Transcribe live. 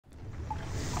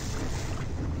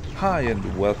Hi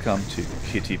and welcome to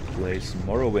Kitty Plays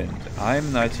Morrowind.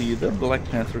 I'm Nighty, the Black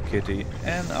Panther Kitty,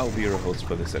 and I'll be your host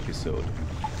for this episode.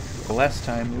 The last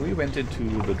time we went into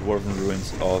the dwarven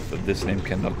ruins of this name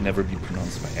cannot never be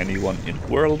pronounced by anyone in the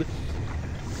world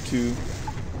to,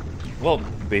 well,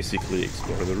 basically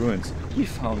explore the ruins. We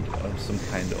found some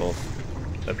kind of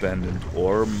abandoned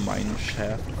ore mine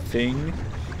shaft thing,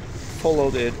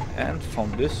 followed it, and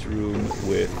found this room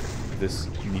with this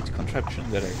neat contraption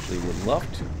that I actually would love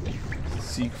to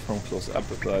see from close up,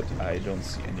 but I don't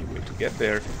see any way to get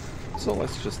there. So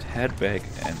let's just head back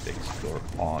and explore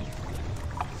on.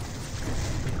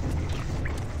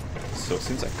 So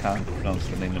since I can't pronounce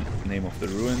the name of the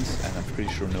ruins, and I'm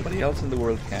pretty sure nobody else in the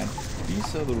world can,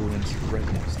 these are the ruins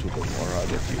right next to Balmora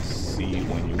that you see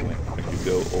when you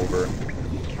go over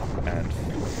and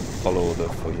follow the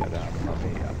Foyada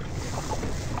Mavea.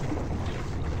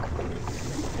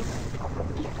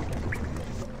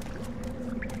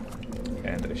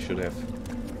 And I should have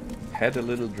had a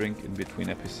little drink in between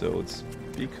episodes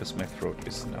because my throat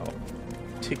is now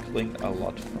tickling a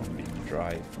lot from being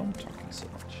dry from talking so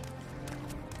much.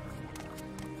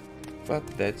 But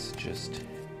that's just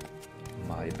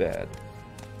my bad.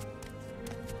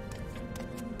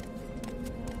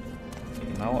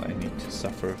 Now I need to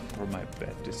suffer for my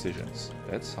bad decisions.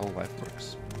 That's how life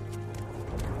works.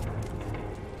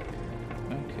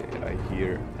 Okay, I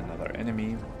hear another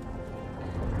enemy.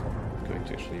 I'm going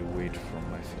to actually wait for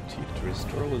my fatigue to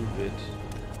restore a little bit.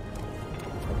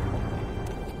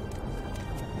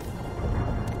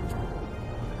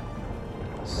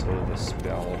 So the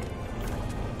spell,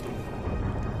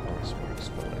 or spark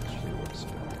spell, actually works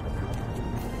better.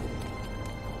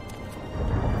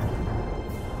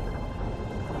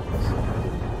 So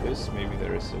this, maybe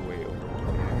there is a way over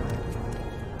there.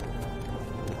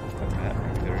 The map,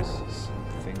 maybe there is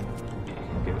something we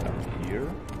can get up here.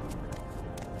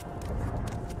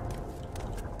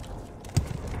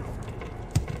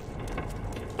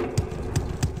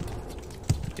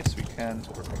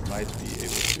 Or we might be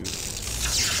able to.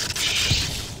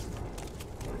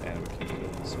 And we can kill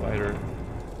the spider,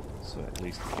 so at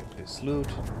least we get this loot.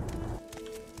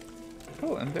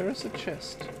 Oh, and there is a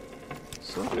chest.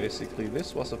 So basically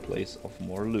this was a place of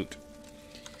more loot.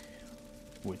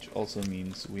 Which also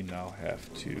means we now have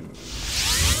to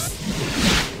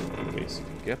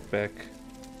basically get back.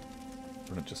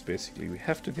 Or not just basically, we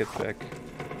have to get back.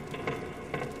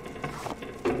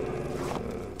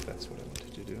 That's what I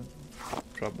wanted to do.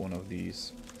 Drop one of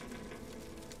these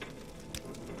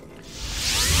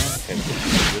and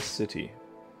head to the city.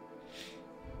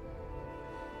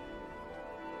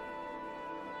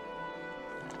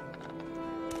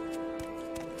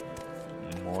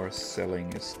 More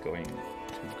selling is going to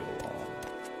go on.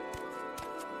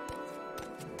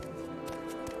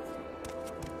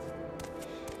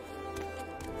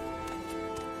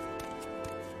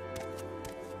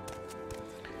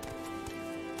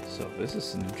 So this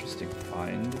is an interesting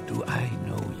find. Do I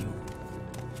know you?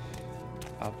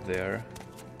 Up there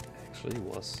actually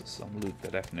was some loot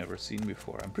that I've never seen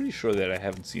before. I'm pretty sure that I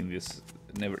haven't seen this,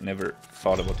 never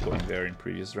thought about going there in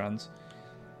previous runs.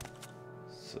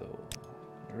 So,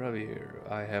 Ravi here,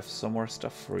 I have some more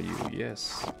stuff for you,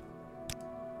 yes.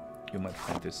 You might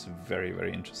find this very,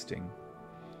 very interesting.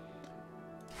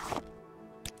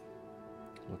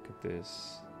 Look at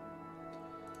this.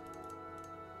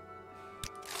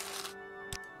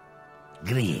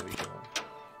 Great.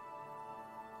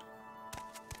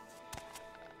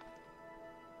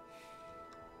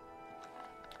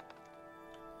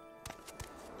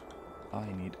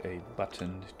 I need a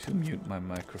button to mute my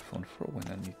microphone for when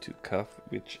I need to cough,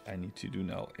 which I need to do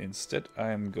now. Instead, I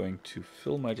am going to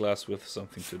fill my glass with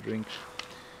something to drink,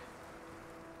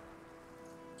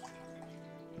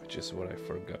 which is what I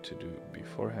forgot to do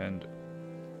beforehand,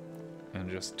 and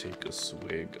just take a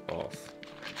swig of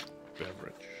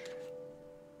beverage.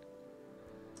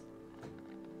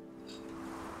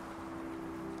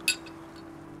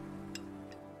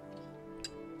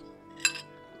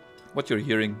 What you're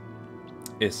hearing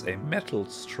is a metal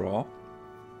straw,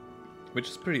 which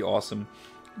is pretty awesome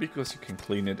because you can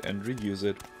clean it and reuse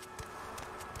it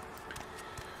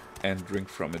and drink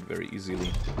from it very easily.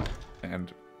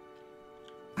 And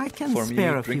I can for me,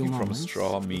 spare a few drinking from a moments,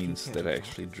 straw means that I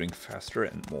actually drink faster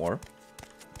and more,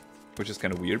 which is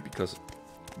kind of weird because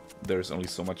there's only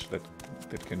so much that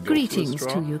can go through a Greetings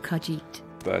straw. to you, Khajiit.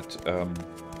 But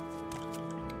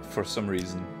for some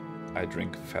reason I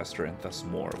drink faster and thus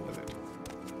more with it.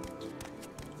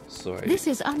 So I This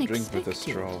is drink unexpected, with a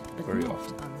straw but very not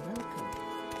often. unwelcome.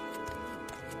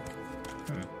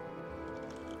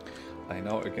 I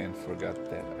now again forgot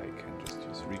that I can just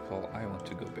use recall, I want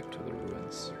to go back to the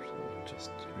ruins. So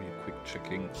just real quick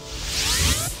checking.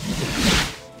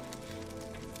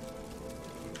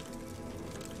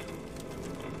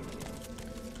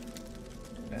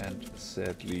 And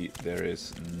sadly, there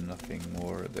is nothing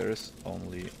more. There is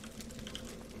only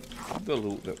the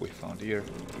loot that we found here.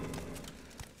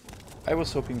 I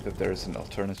was hoping that there is an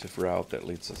alternative route that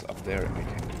leads us up there and we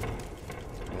can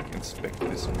like inspect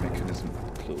this mechanism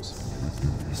up close.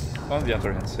 On the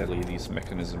other hand, sadly, these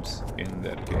mechanisms in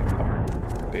that game are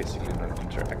basically not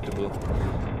interactable.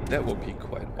 That would be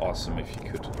quite awesome if you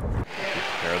could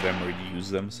repair them or use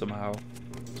them somehow.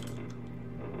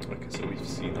 Okay, so we've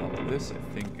seen all of this. I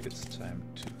think it's time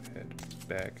to head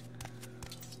back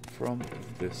from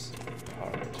this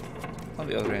part. On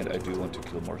the other hand, I do want to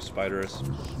kill more spiders,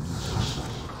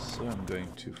 so I'm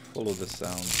going to follow the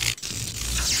sound. The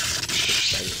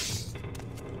spiders.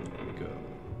 There we go.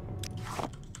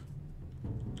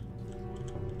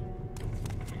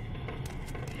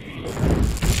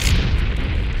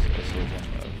 There's also one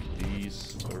of these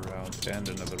around and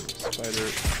another spider.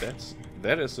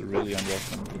 That is really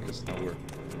unwelcome because now we're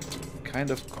kind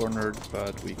of cornered,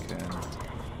 but we can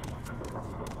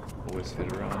always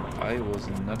head around. I was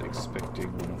not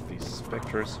expecting one of these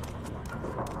specters,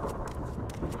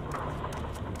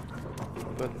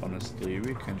 but honestly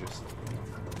we can just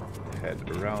head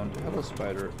around, have a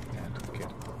spider, and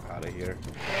get out of here.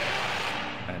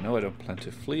 I know I don't plan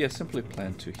to flee, I simply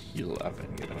plan to heal up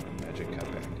and get our magicka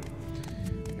back.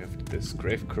 We have this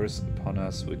grave curse upon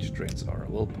us which drains our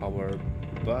willpower,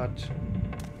 but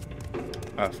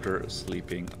after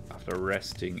sleeping, after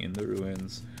resting in the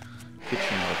ruins,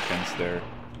 pitching our tents there,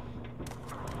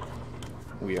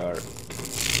 we are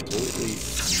completely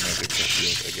magicka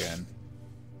healed again.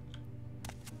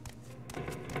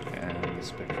 And the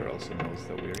spectre also knows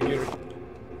that we're here.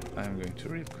 I'm going to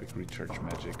real quick recharge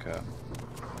magicka,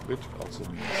 which also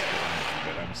means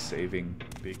that I'm saving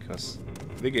because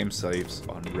the game saves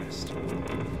on rest.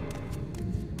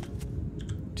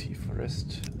 T for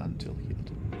rest until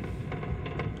healed.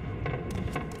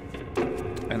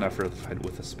 And after the fight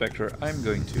with the spectre, I'm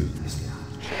going to check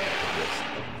the rest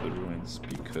of the ruins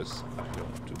because I don't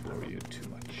want to bore you too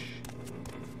much.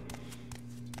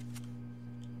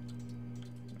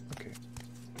 Okay.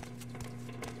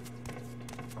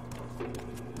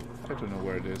 I don't know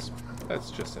where it is.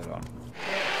 Let's just head on.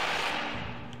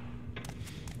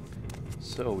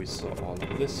 So we saw all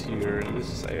of this here.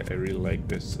 I really like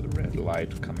this red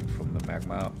light coming from the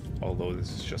magma. Although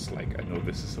this is just like, I know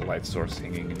this is a light source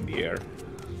hanging in the air,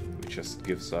 which just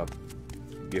gives off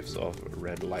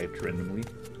red light randomly.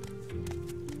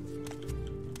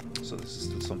 So this is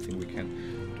still something we can.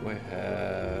 Do I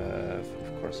have?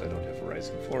 Of course I don't have a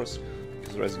rising force,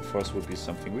 because rising force would be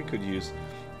something we could use.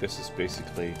 This is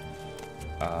basically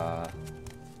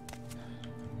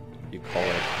you call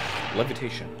it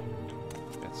levitation.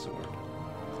 That's the word.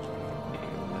 Okay,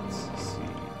 let's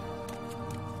see.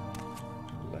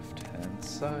 Left hand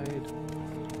side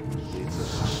leads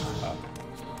us up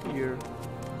here.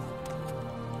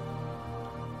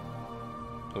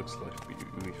 Looks like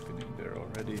we've been in there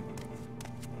already.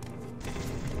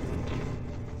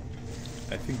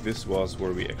 I think this was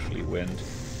where we actually went.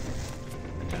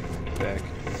 And went back.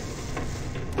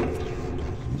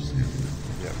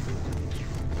 Yep.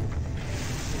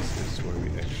 This is where we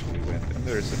actually went. And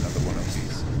there's another one of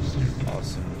these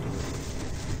awesome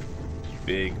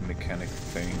big mechanic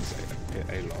things.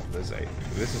 I love this.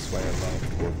 This is why I love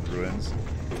Dwarven Ruins.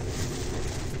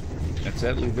 And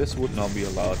sadly, this would not be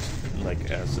allowed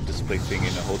like as a display thing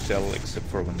in a hotel, except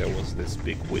for when there was this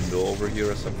big window over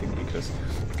here or something, because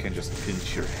you can just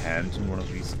pinch your hand in one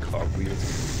of these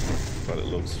cogwheels. But it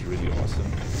looks really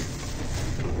awesome.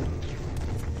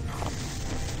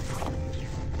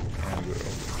 And we're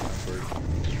overcomfort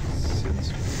since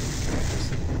can I just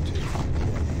take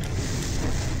one?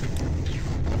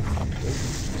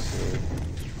 Doesn't seem so.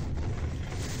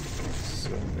 So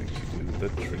I'm going to do the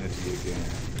Trinity again.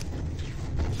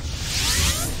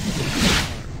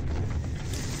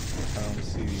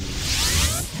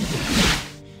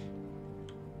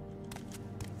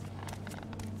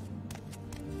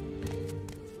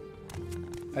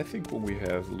 I think when we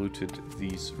have looted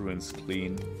these ruins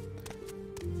clean,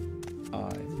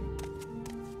 I'm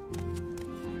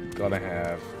gonna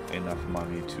have enough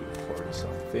money to afford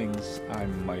some things. I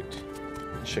might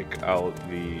check out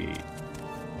the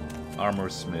armor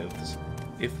smiths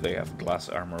if they have glass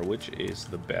armor, which is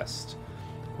the best.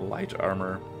 Light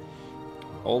armor,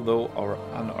 although our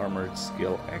unarmored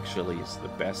skill actually is the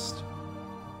best.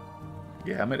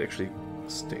 Yeah, I might actually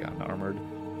stay unarmored.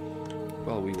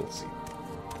 Well, we will see.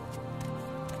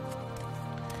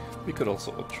 We could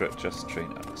also just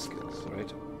train other skills,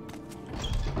 right?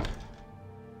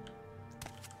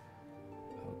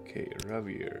 Okay,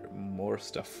 Ravier, more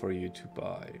stuff for you to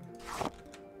buy.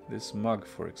 This mug,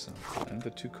 for example, and the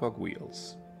 2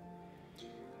 cogwheels.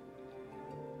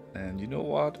 And you know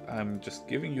what? I'm just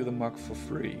giving you the mug for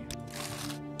free.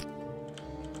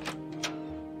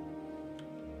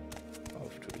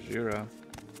 Off to Jira.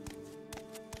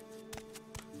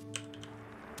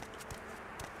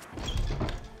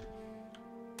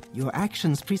 Your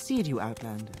actions precede you,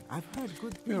 Outlander. I've heard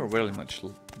good things. We are very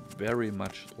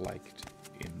much liked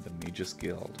in the Mages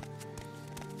Guild.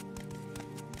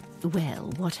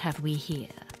 Well, what have we here?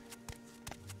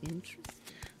 Interesting.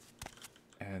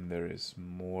 And there is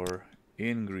more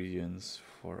ingredients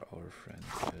for our friend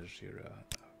Jira.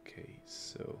 Okay,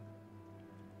 so...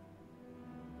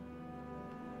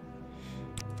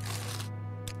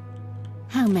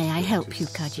 How may I help to you,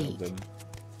 sell Khajiit? them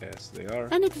as they are.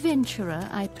 An adventurer,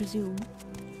 I presume.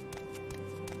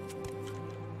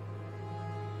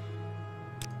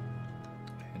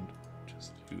 And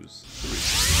just use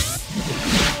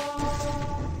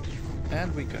 3.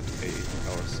 And we got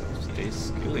ourselves a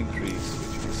skill increase,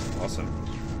 which is awesome.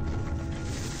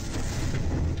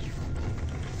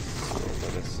 So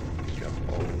let us pick up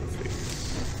all the things.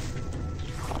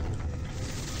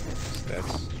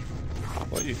 That's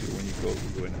what you do when you go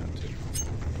and hunting.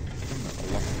 A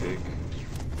lockpick,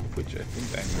 which I think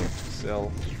I'm going to sell.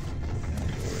 And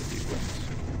I already went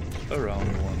around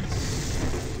once.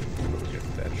 Didn't forget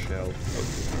that shell.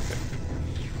 Okay, perfect.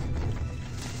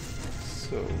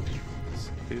 So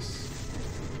this is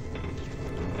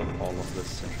all of the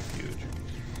centrifuge.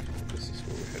 This is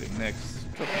where we're heading next.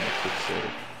 Dropping a quick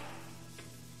save.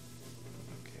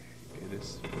 Okay, it is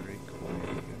very quiet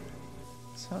here.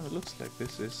 So it looks like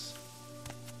this is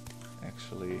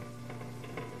actually...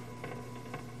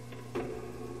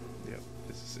 Yep,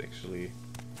 this is actually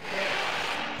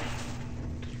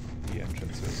the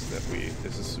entrances that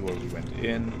this is where we went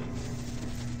in,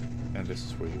 and this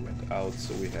is where you went out,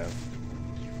 so we have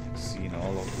seen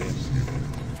all of this.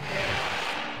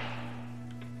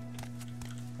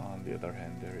 On the other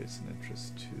hand, there is an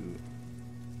entrance to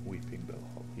Weeping Bell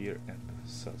Hall here and the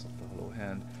Cells of the Hollow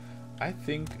Hand. I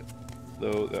think,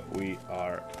 though, that we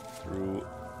are through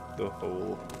the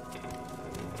whole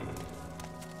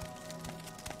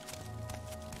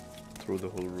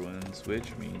ruins,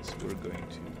 which means we're going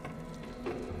to,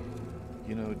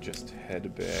 you know, just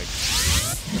head back.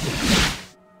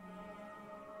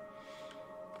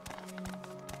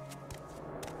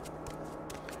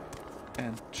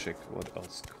 And check what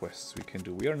else quests we can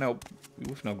do. We've now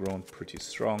grown pretty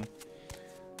strong,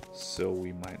 so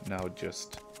we might now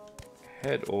just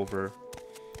head over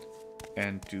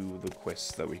and do the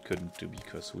quests that we couldn't do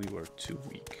because we were too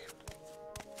weak.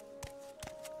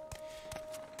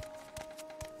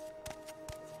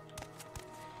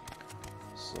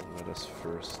 So let us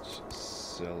first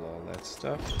sell all that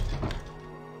stuff.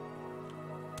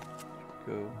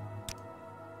 Go.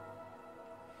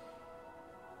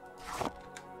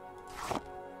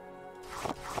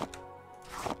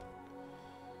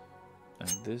 And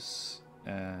this,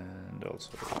 and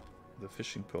also the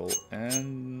fishing pole,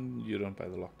 and you don't buy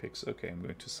the lockpicks. Okay, I'm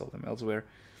going to sell them elsewhere.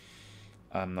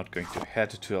 I'm not going to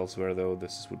head to elsewhere though,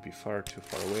 this would be far too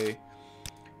far away.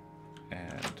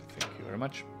 And thank you very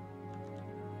much.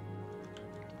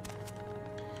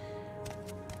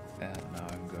 And now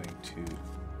I'm going to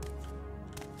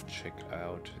check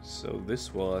out. So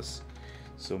this was,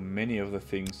 so many of the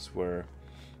things were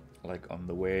like on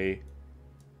the way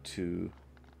to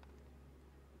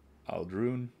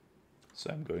Aldrune.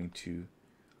 So I'm going to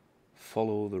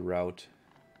follow the route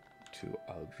to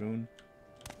Aldrune.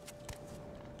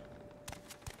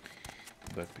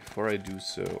 But before I do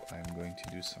so, I'm going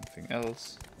to do something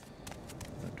else.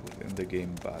 Not within the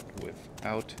game, but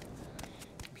without.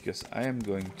 Because I am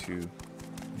going to...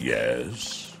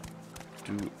 Yes.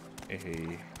 Do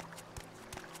a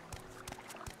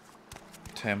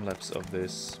time-lapse of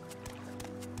this.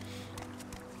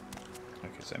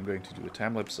 Okay, so I'm going to do a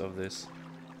time-lapse of this.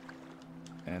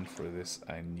 And for this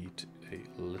I need a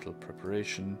little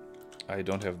preparation. I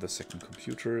don't have the second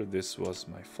computer. This was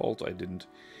my fault. I didn't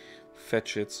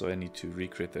fetch it, so I need to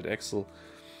recreate that Excel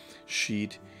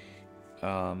sheet.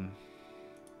 And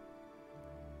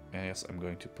yes, I'm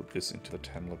going to put this into the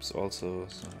time-lapse also.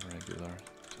 So regular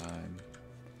time.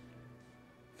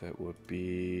 That would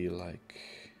be like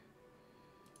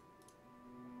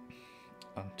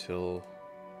until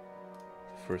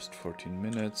the first 14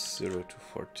 minutes, 0 to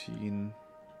 14.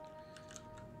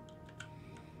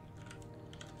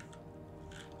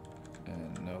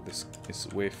 And now this is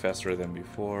way faster than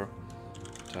before.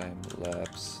 time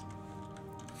lapse.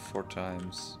 4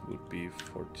 times would be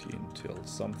 14 till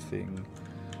something.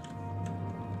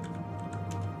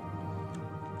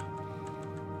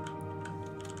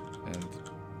 And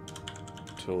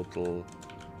total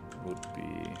would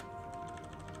be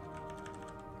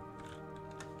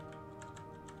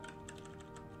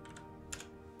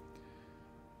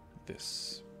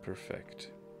this.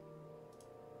 Perfect.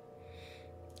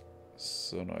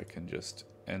 So now I can just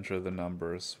enter the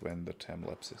numbers when the time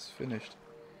lapse is finished.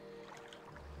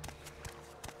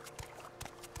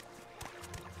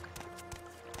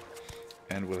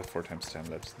 And with a 4 times time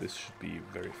lapse, this should be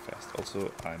very fast.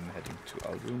 Also, I'm heading to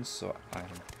Aldrun, so I'm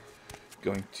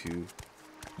going to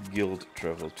guild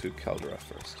travel to Caldera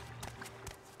first.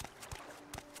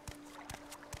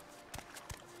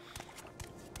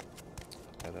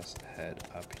 Let us head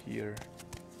up here.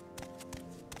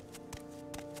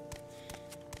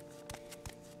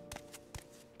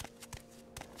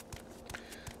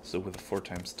 So with a 4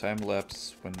 times time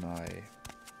lapse, when I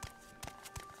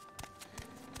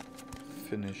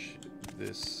finish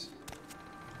this,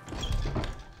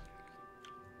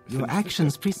 Your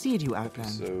actions precede you, Outland.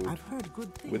 episode, I've heard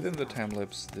good things. within the time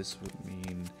lapse, this would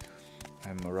mean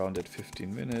I'm around at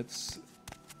 15 minutes.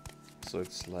 So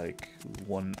it's like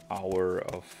 1 hour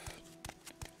of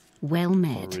Well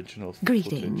met. original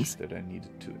Greetings. footage that I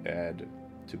needed to add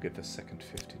to get the second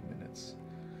 15 minutes.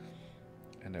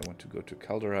 And I want to go to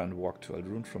Caldera and walk to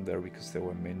Aldrun from there because there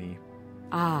were many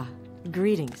Ah,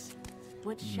 greetings.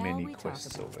 What shall many we talk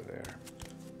quests about? over there.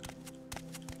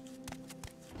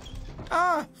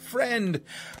 Ah, friend,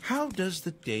 how does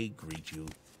the day greet you?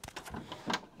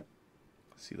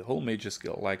 See, the whole Mages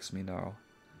Guild likes me now.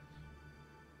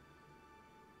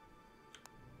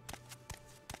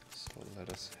 So let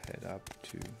us head up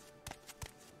to...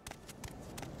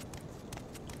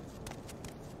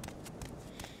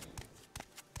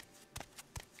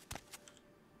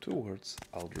 towards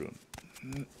Aldrun.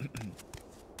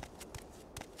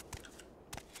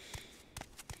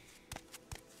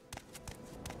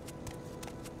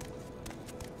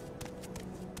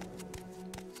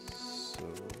 So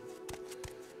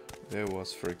there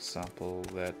was, for example,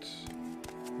 that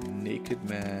naked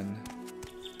man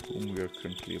whom we are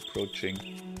currently approaching,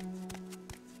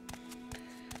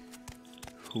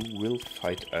 who will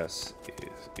fight us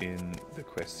in the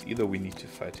quest. Either we need to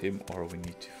fight him or we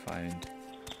need to fight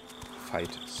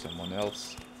someone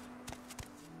else.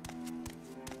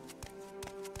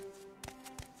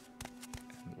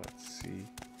 And let's see.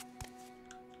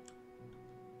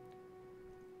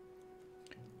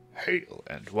 Hail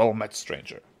and well met,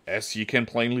 stranger. As ye can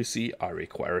plainly see, I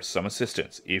require some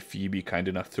assistance, if ye be kind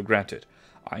enough to grant it.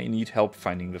 I need help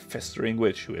finding the festering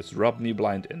witch who has robbed me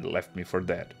blind and left me for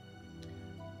dead.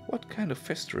 What kind of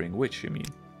festering witch, you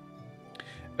mean?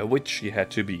 A witch she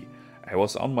had to be. I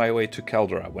was on my way to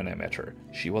Caldera when I met her.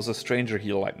 She was a stranger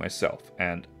here like myself,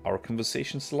 and our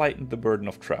conversations lightened the burden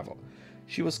of travel.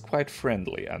 She was quite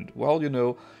friendly, and, well, you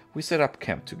know, we set up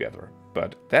camp together.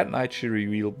 But that night she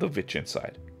revealed the witch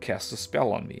inside, cast a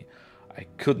spell on me. I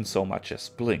couldn't so much as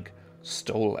blink.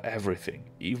 Stole everything,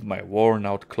 even my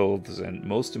worn-out clothes, and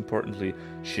most importantly,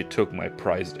 she took my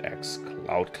prized axe,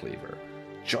 Cloud Cleaver.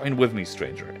 Join with me,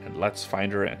 stranger, and let's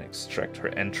find her and extract her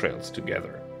entrails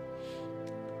together.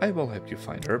 I will help you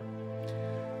find her.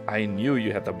 I knew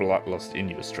you had the bloodlust in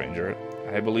you, stranger.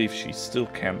 I believe she's still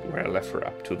camped where I left her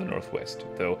up to the northwest,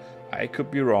 though I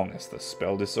could be wrong as the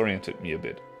spell disoriented me a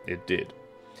bit. It did.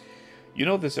 You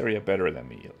know this area better than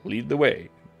me. Lead the way.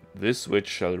 This witch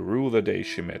shall rue the day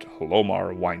she met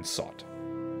Hlomar Winesot.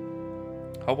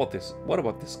 How about this? What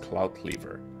about this Cloud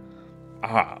Cleaver?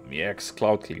 Ah, me ex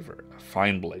Cloud Cleaver. A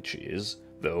fine blade she is,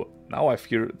 though now I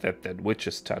fear that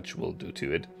witch's touch will do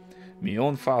to it. Me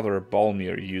own father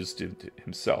Balmora used it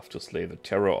himself to slay the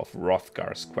terror of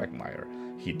Hrothgar's quagmire.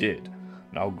 He did.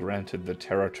 Now granted the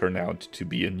terror turned out to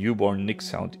be a newborn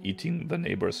nixhound eating the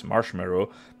neighbor's marshmallow,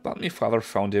 but me father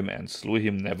found him and slew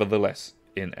him nevertheless,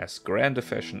 in as grand a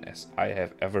fashion as I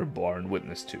have ever borne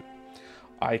witness to.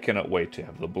 I cannot wait to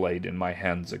have the blade in my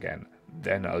hands again.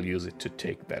 Then I'll use it to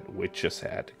take that witch's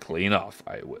head clean off,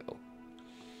 I will.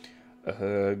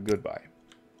 Goodbye.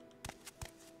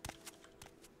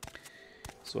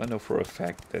 So I know for a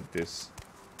fact that this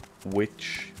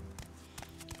witch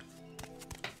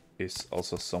is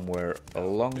also somewhere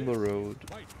along the road.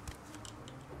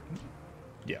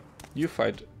 Yeah, you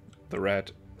fight the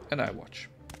rat and I watch.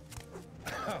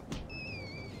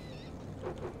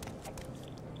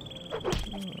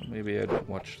 Maybe I don't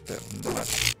watch that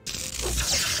much.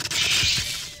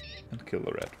 And kill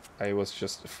the rat. I was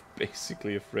just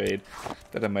basically afraid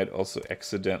that I might also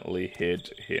accidentally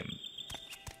hit him.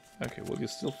 Okay, will you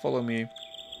still follow me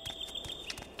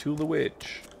to the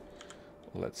witch?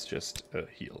 Let's just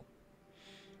heal.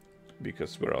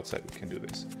 Because we're outside, we can do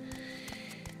this.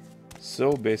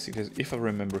 So basically, if I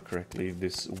remember correctly,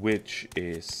 this witch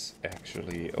is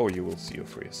actually... Oh, you will see her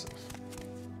for yourself.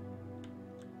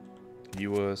 He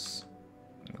was...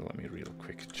 Let me real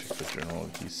quick check the journal.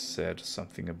 He said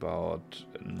something about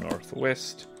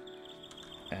northwest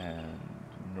and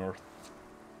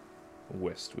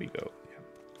northwest we go. Yeah.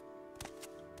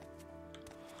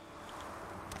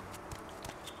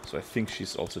 So I think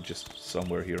she's also just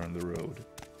somewhere here on the road.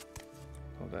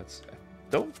 Oh, that's... I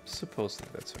don't suppose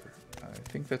that that's her. I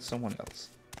think that's someone else.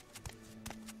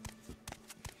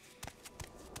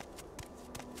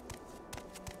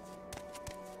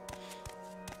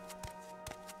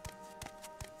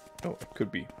 Oh, it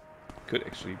could be. Could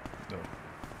actually... No.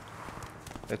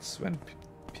 That's when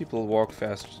people walk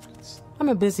fast. I'm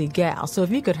a busy gal, so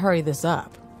if you could hurry this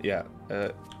up. Yeah.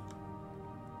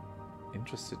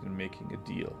 Interested in making a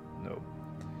deal. No.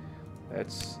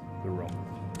 That's the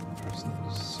wrong person.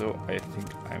 So I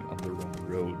think I'm on the wrong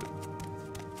road.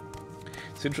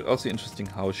 It's also interesting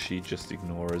how she just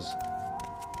ignores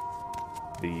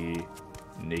the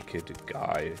naked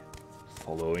guy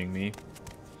following me.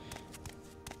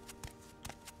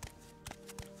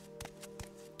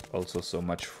 Also, so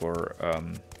much for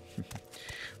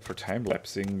for time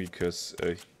lapsing, because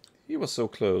he was so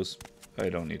close. I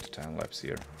don't need a time lapse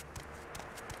here.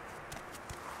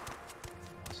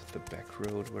 Was it the back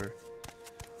road where?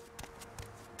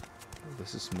 Well,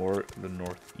 this is more the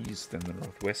northeast than the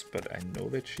northwest, but I know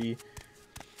that she.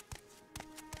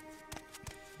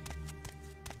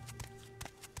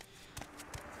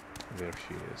 There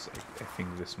she is. I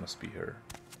think this must be her.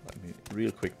 Let me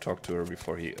real quick talk to her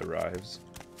before he arrives.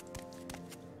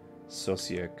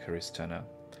 Socia Karistana.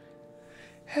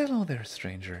 Hello there,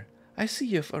 stranger. I see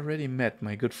you've already met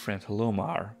my good friend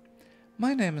Halomar.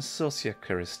 My name is Socia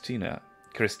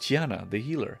Christiana, the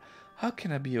healer. How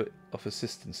can I be of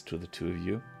assistance to the two of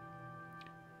you?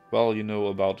 Well, you know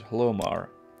about Halomar.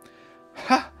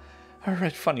 Ha! A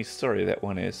right funny story that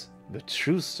one is. The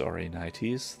true story,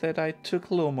 Nighty, is that I took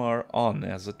Halomar on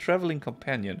as a traveling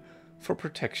companion for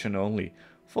protection only,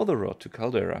 for the road to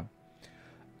Caldera.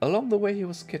 Along the way he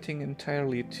was getting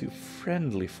entirely too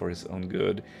friendly for his own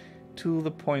good, to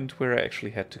the point where I actually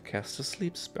had to cast a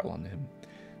sleep spell on him.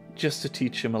 Just to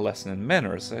teach him a lesson in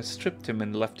manners, I stripped him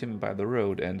and left him by the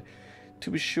road, and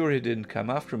to be sure he didn't come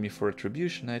after me for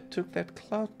retribution, I took that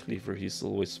cloud cleaver he's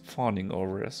always fawning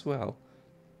over as well.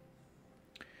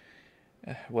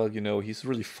 Well, you know, he's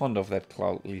really fond of that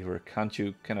cloud cleaver. Can't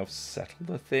you kind of settle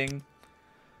the thing?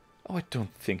 Oh, I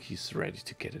don't think he's ready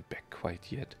to get it back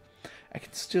quite yet. I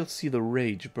can still see the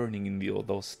rage burning in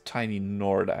those tiny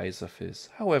Nord eyes of his.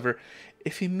 However,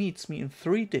 if he meets me in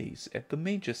 3 days at the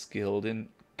Mages Guild in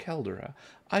Caldera,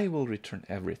 I will return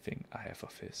everything I have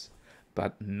of his.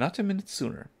 But not a minute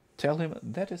sooner. Tell him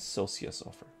that is Socia's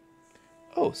offer.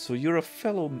 Oh, so you're a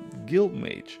fellow guild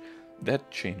mage.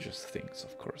 That changes things,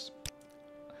 of course.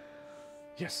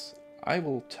 Yes, I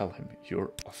will tell him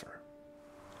your offer.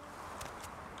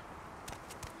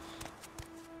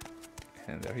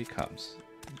 And there he comes,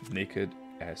 naked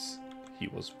as he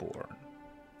was born.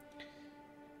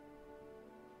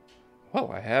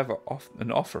 Well, I have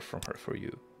an offer from her for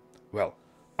you. Well,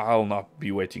 I'll not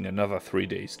be waiting another 3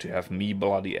 days to have me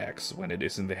bloody axe when it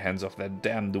is in the hands of that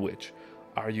damned witch.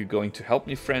 Are you going to help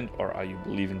me, friend, or are you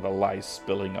believing the lies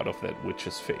spilling out of that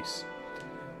witch's face?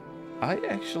 I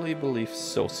actually believe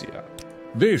Socia.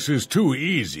 This is too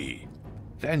easy.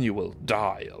 Then you will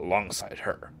die alongside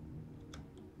her.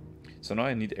 So now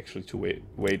I need actually to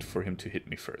wait for him to hit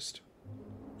me first.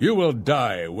 You will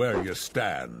die where you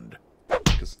stand.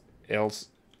 Because else,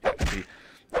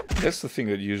 that's the thing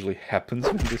that usually happens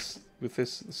with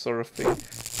this sort of thing.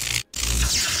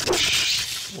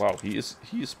 Wow, he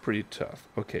is pretty tough.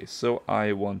 Okay, so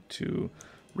I want to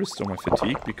restore my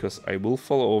fatigue, because I will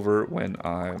fall over when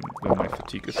my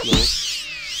fatigue is low.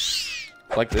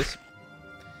 Like this.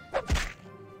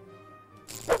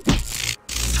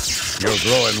 You're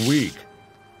growing weak.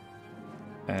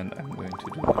 And I'm going to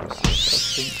do the rest of the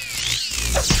thing.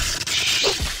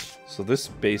 So this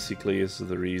basically is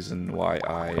the reason why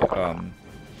I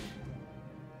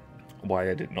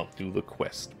did not do the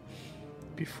quest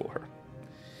before.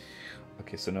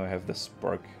 Okay, so now I have the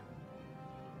spark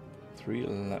 3.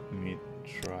 Let me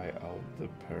try out the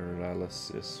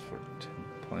paralysis for 10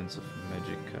 points of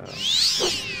magicka.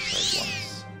 Try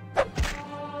once.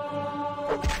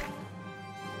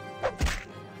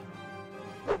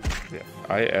 Yeah,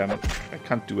 I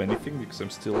can't do anything because I'm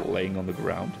still laying on the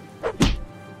ground.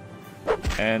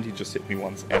 and he just hit me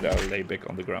once, and I lay back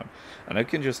on the ground. And I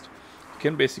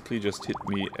can basically just hit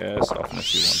me as often as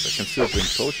he wants. I can still drink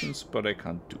potions, but I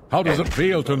can't do How does it anything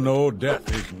feel to about it. know death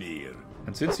is near?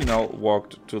 And since he now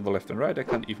walked to the left and right, I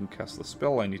can't even cast the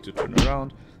spell. I need to turn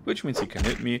around, which means he can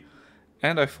hit me,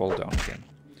 and I fall down again.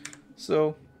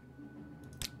 So,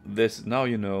 this, now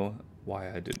you know why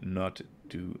I did not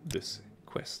do this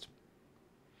quest.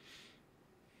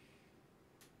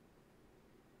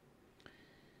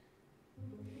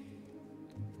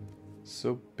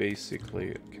 So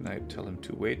basically, can I tell him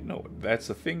to wait? No, that's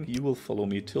the thing. He will follow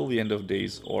me till the end of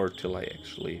days, or till I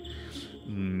actually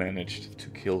managed to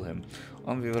kill him.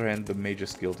 On the other hand, the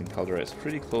Mage's Guild in Caldera is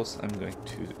pretty close. I'm going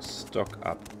to stock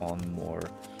up on more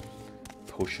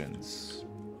potions.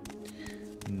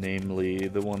 Namely,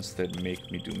 the ones that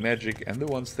make me do magic and the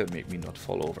ones that make me not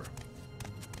fall over.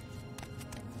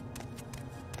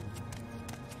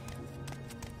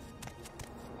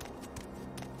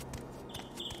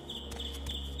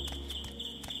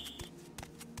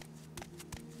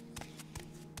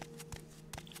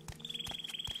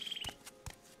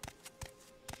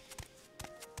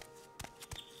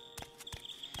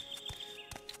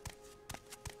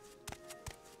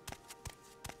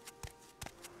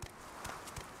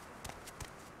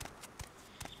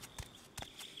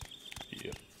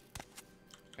 Yep.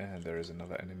 And there is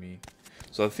another enemy.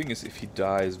 So the thing is, if he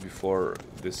dies before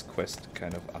this quest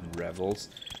kind of unravels,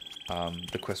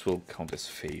 the quest will count as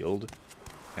failed,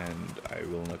 and I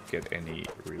will not get any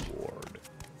reward.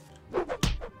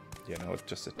 Yeah, now it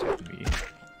just attacked me.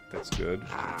 That's good.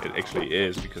 It actually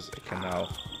is, because I can now...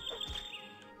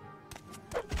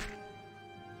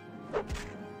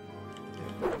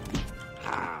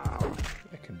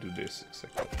 I can do this,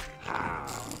 exactly.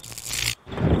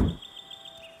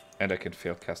 And I can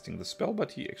fail casting the spell,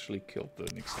 but he actually killed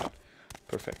the Nixon.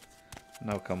 Perfect.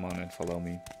 Now come on and follow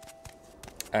me.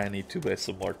 I need to buy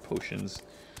some more potions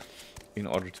in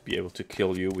order to be able to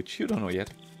kill you, which you don't know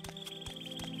yet.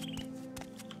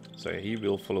 So he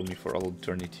will follow me for all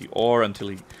eternity, or until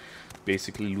he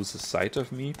basically loses sight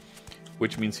of me,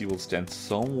 which means he will stand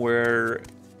somewhere,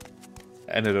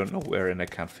 and I don't know where, and I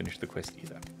can't finish the quest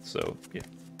either. So, yeah.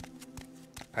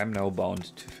 I'm now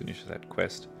bound to finish that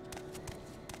quest.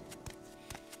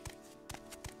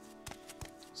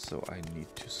 So I need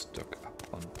to stock up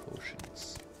on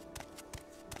potions.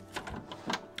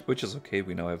 Which is okay,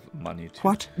 we now have money to...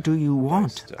 What do you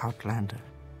want, stuff. Outlander?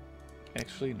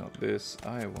 Actually, not this.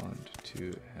 I want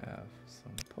to have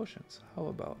some potions. How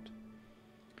about...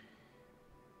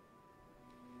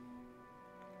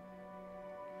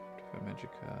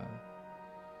 Magicka...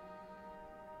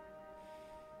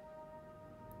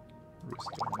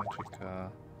 Restore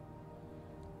Magicka...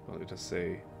 Well, it does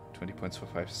say 20 points for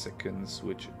 5 seconds,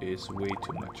 which is way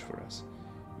too much for us.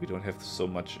 We don't have so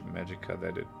much Magicka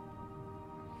that it...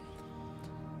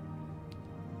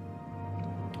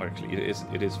 Or actually,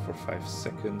 it is for 5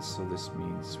 seconds, so this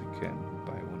means we can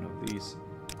buy one of these.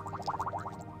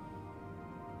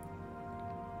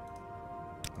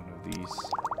 One of these.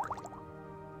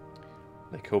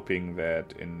 Like hoping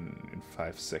that in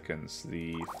 5 seconds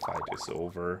the fight is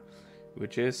over,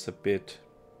 which is a bit...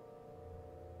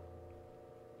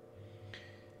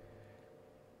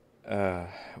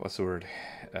 what's the word?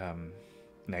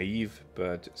 Naive,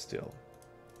 but still.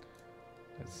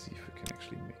 Let's see if we can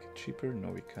actually make it cheaper. No,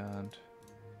 we can't.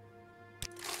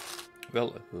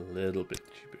 Well, a little bit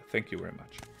cheaper. Thank you very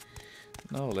much.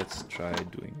 Now let's try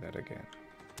doing that again.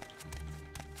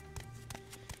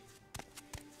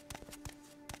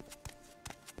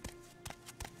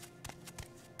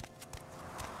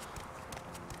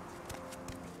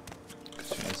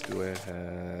 Question is, do I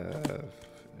have...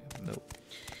 No.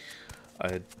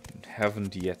 I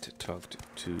haven't yet talked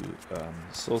to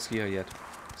Solskjaer yet,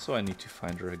 so I need to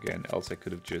find her again, else I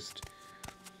could have just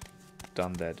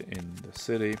done that in the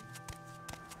city.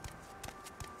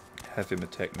 Have him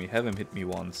attack me, have him hit me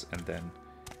once, and then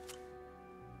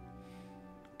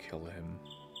kill him.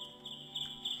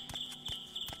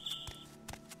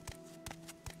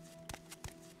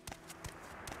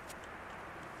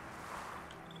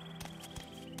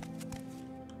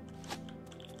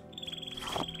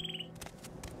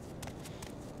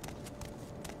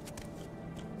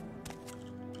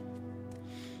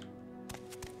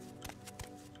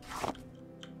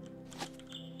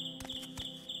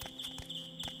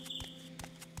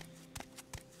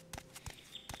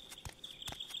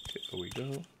 Here we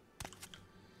go.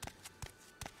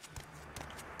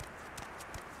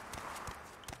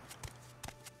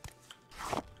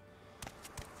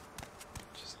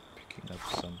 Just picking up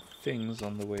some things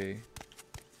on the way,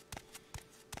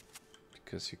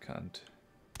 because you can't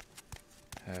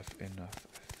have enough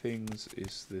things.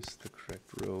 Is this the correct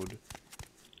road?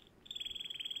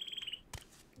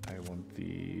 I want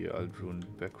the Aldrun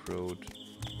back road.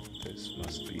 This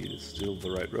must be still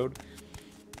the right road.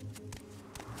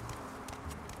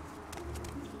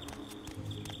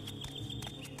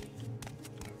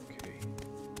 Okay.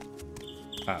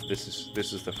 Ah, this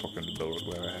is the fucking door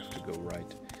where I have to go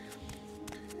right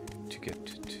to get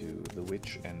to the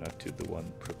witch and not to the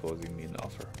one proposing me an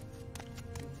offer.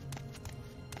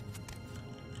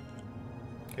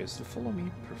 Okay, so follow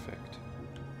me. Perfect.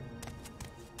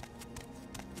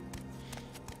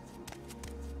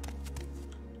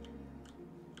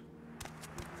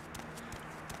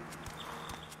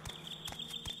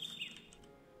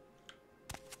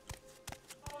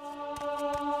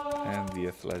 And the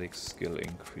athletics skill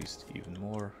increased even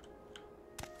more.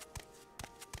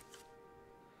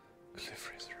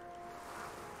 Cliff Razor.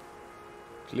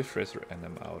 Cliff Razor, and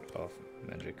I'm out of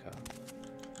Magicka.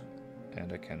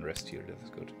 And I can rest here, that's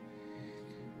good.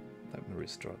 Let me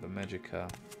restore the Magicka.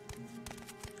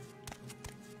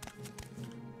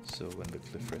 So when the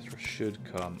Cliff Razor should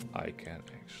come, I can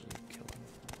actually kill him.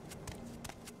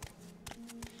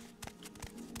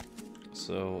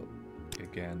 So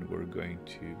again, we're going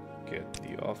to get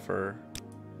the offer.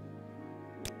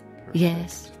 Perfect.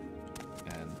 Yes.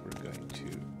 And we're going to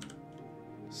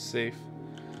save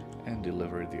and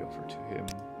deliver the offer to him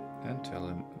and tell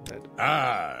him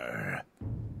that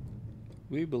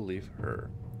we believe her.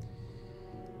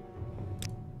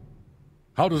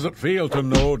 How does it feel to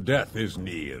know death is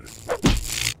near?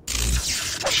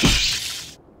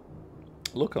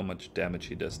 Look how much damage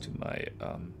he does to my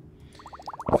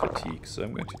fatigue. So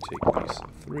I'm going to take these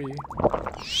 3.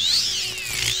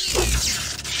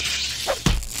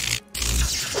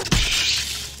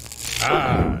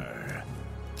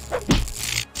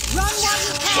 Run while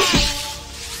you can!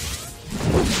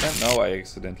 And now I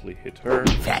accidentally hit her.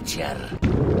 Thatcher!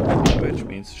 Which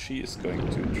means she is going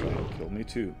to try and kill me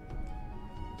too.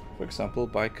 For example,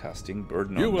 by casting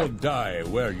Burden on You will me. die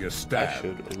where you I stand.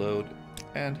 should load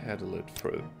and head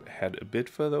a bit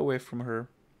further away from her.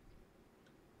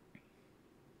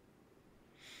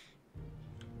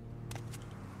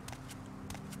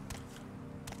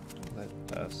 Let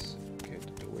us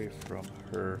get away from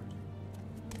her.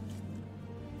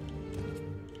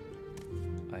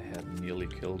 I had nearly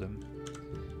killed him.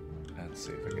 And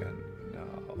save again. Now,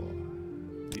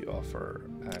 the offer.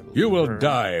 You will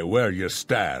die where you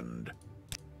stand.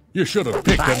 You should have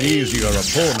picked an easier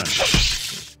opponent.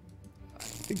 I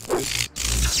think this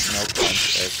now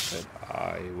counts as that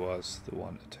I was the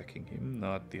one attacking him,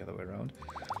 not the other way around.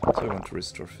 So I want to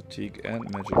restore fatigue and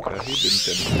Magicka. He didn't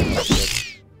damage me much yet.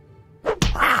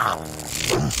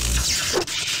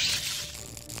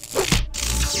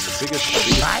 So the biggest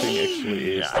thing actually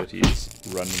is that he's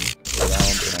running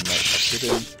around and I might not hit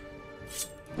him.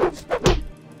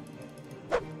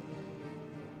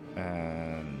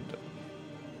 And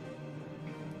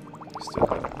I still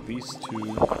have these 2.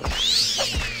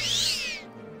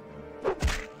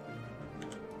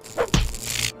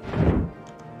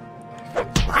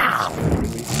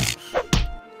 Really.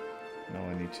 Now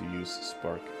I need to use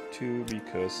Spark 2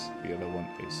 because the other one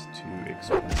is too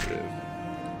expensive.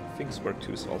 I think Spark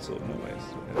 2 is also no way.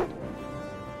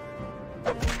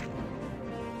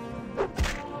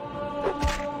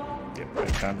 Yeah, I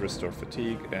can't restore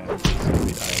fatigue and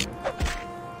basically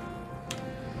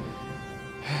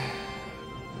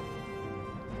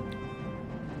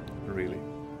really.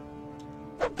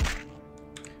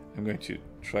 I'm going to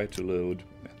try to load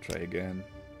and try again.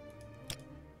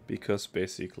 Because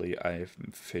basically I've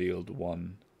failed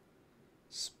one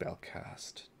spell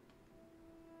cast.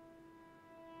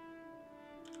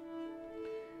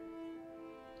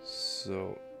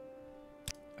 So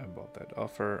about that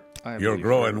offer, You're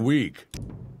growing weak.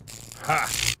 Ha!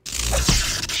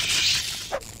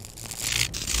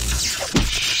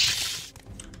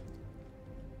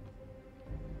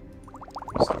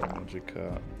 Restore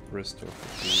Magicka, restore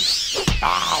fatigue.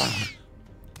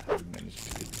 Managed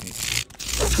to hit me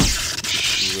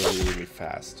really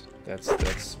fast.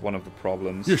 That's one of the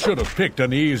problems. You should have picked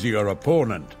an easier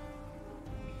opponent.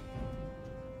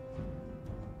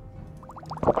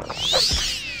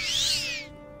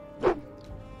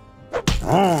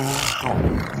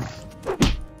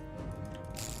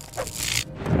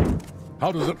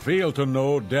 How does it feel to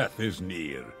know death is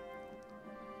near?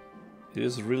 It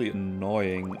is really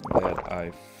annoying that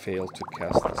I failed to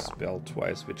cast the spell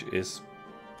twice, which is,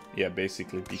 yeah,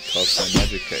 basically because my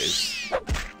Magicka is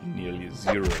nearly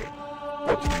 0,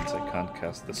 which means I can't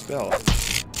cast the spell.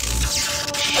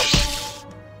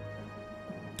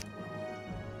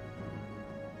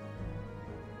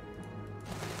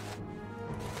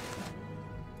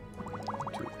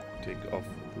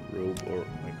 robe or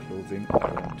my clothing. I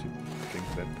want to drink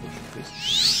that potion, please.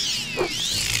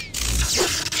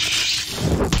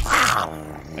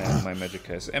 And my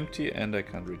magicka is empty and I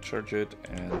can't recharge it,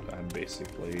 and I'm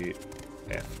basically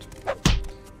effed.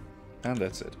 And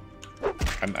that's it.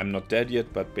 I'm not dead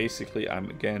yet, but basically I'm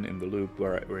again in the loop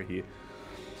where he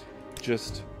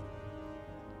just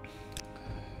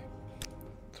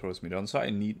throws me down. So I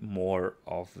need more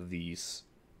of these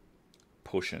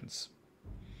potions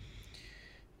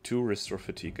to restore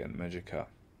fatigue and magicka.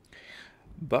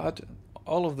 But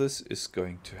all of this is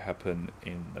going to happen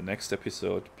in the next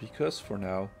episode, because for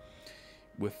now,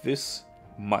 with this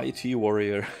mighty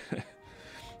warrior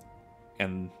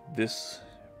and this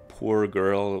poor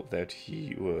girl that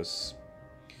he was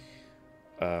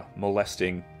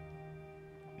molesting,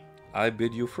 I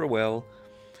bid you farewell,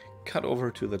 cut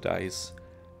over to the dice,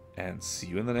 and see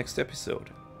you in the next episode.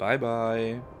 Bye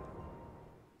bye!